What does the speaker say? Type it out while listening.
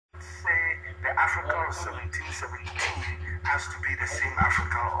of 1717 has to be the same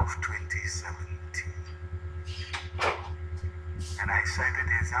Africa of 2017. And I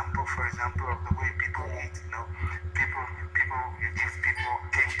cited the example, for example, of the way people eat. You know, you give people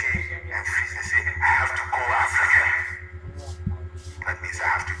KK and fish. They say, I have to go African. That means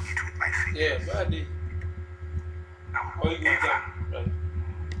I have to eat with my fingers. Yeah, buddy. Now, whoever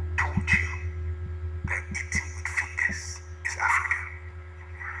told you that eating with fingers is African?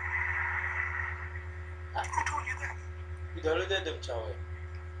 Who told you that? You downloaded them, Chow.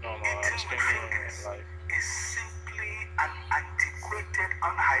 No, I'm screaming live. Is simply an antiquated,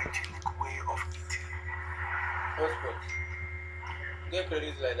 unhygienic way of eating. Hotspot. Get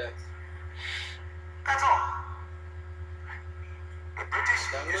credit like that. That's all. The British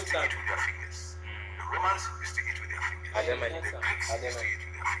used to eat with their fingers. The Romans used to eat with their fingers. The Greeks used to eat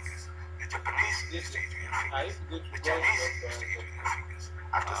with their fingers. The Japanese used to eat with their fingers. The Chinese used to eat with their fingers.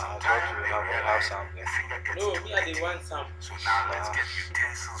 After some time, they realized the finger gets too wet. So now let's get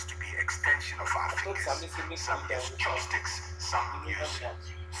utensils to be extension of our fingers. Some use chopsticks, some use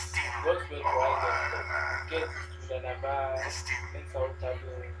steel stainless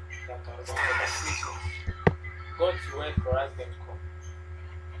steel. God's word for us them come.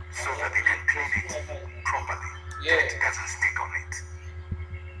 So that they can clean it properly. Dirt doesn't stick on it.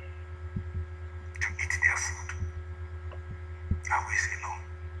 To eat their food. And we say no.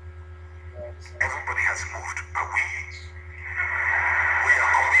 Everybody has moved, but we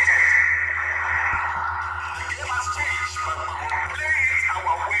are committed. The game has changed, but we will play it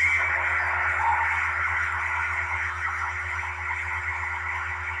our way.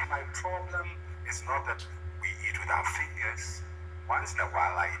 My problem is not that we eat with our fingers. Once in a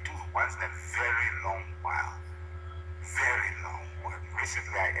while I do, once in a very long while. Very long.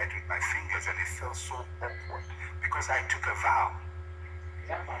 Recently I ate with my fingers and it felt so awkward because I took a vow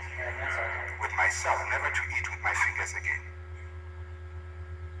with myself never to eat with my fingers again.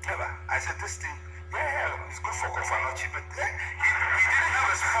 Never. I said this thing, yeah, it's good for Kofanochi, but he didn't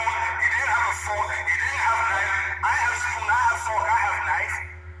have a spoon, he didn't have a fork, he didn't have a knife. I have spoon, I have fork, I have knife.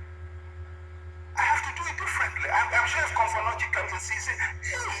 I have to do it differently. I'm sure if Kofanochi comes and sees it,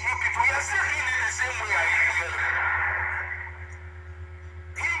 hey, you people, you are still doing it the same way I do.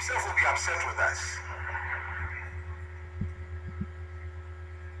 He himself will be upset with us.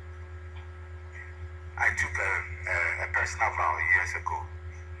 I took a personal vow years ago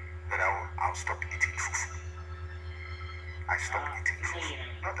that I'll stop eating fufu. I stopped eating fufu.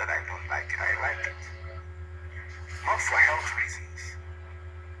 Not that I don't like it, I like it. Not for health reasons,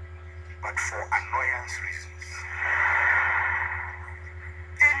 but for annoyance reasons.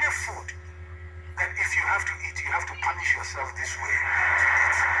 Any food that if you have to eat, you have to punish yourself this way to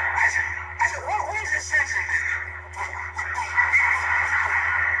eat. I said, what is the sense in this? What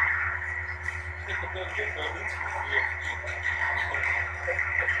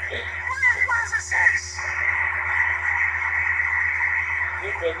is the sense?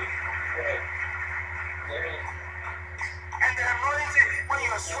 And the annoying thing, when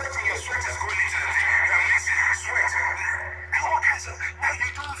you're sweating, your sweat is going into the thing. You're mixing sweat. And all kinds of, now you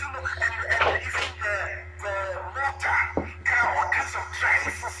don't even know, and even the water, there are all kinds of dry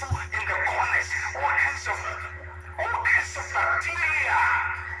fufu in the corners, all kinds of bacteria.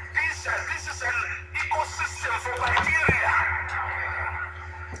 This is an ecosystem for bacteria.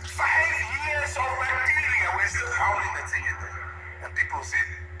 5 years of bacteria, we're still counting the thing in there. And people say,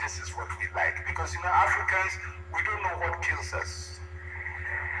 this is what we like. Because, Africans, we don't know what kills us.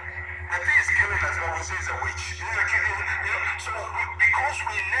 The thing is killing us, but we say it's a witch. So because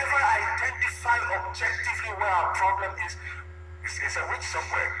we never identify objectively where our problem is, it's a witch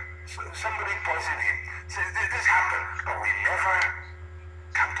somewhere. So somebody poisoned him. Says, this happened. But we never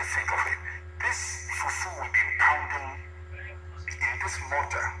come to think of it. This fufu we've been pounding in this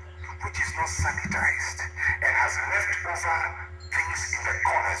mortar, which is not sanitized and has left over things in the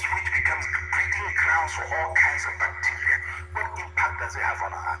corners, which becomes breeding grounds for all kinds of bacteria. What impact does it have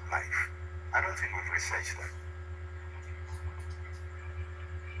on our life? I don't think we've researched that.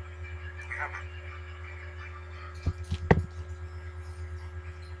 We haven't.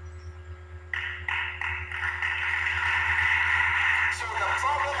 So the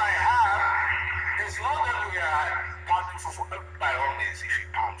problem I have is not that we are pounding fufu. By all means, if you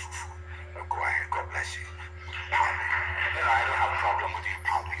pound fufu, go ahead, God bless you. Pound it. I don't have a problem with you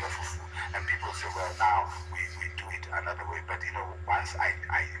pounding your fufu. And people say, well, now we do it another way. But once I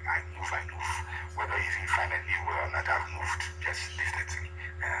move. Whether if you find a new way or not, I've moved. Just leave that thing.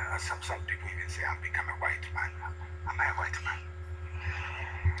 Some people even say I've become a white man. Am I a white man?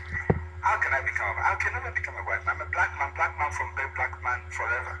 How can I become I can never become a white man. I'm a black man from black man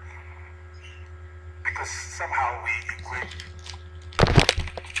forever. because somehow we equate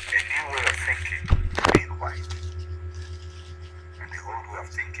a new way of thinking to being white and the old way of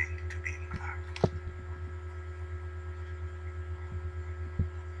thinking to being black.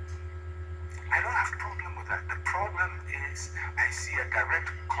 I don't have a problem with that. The problem is I see a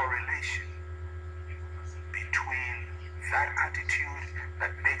direct correlation between that attitude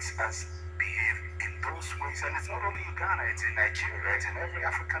that makes us behave in those ways. And it's not only in Ghana, it's in Nigeria, it's in every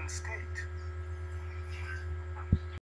African state.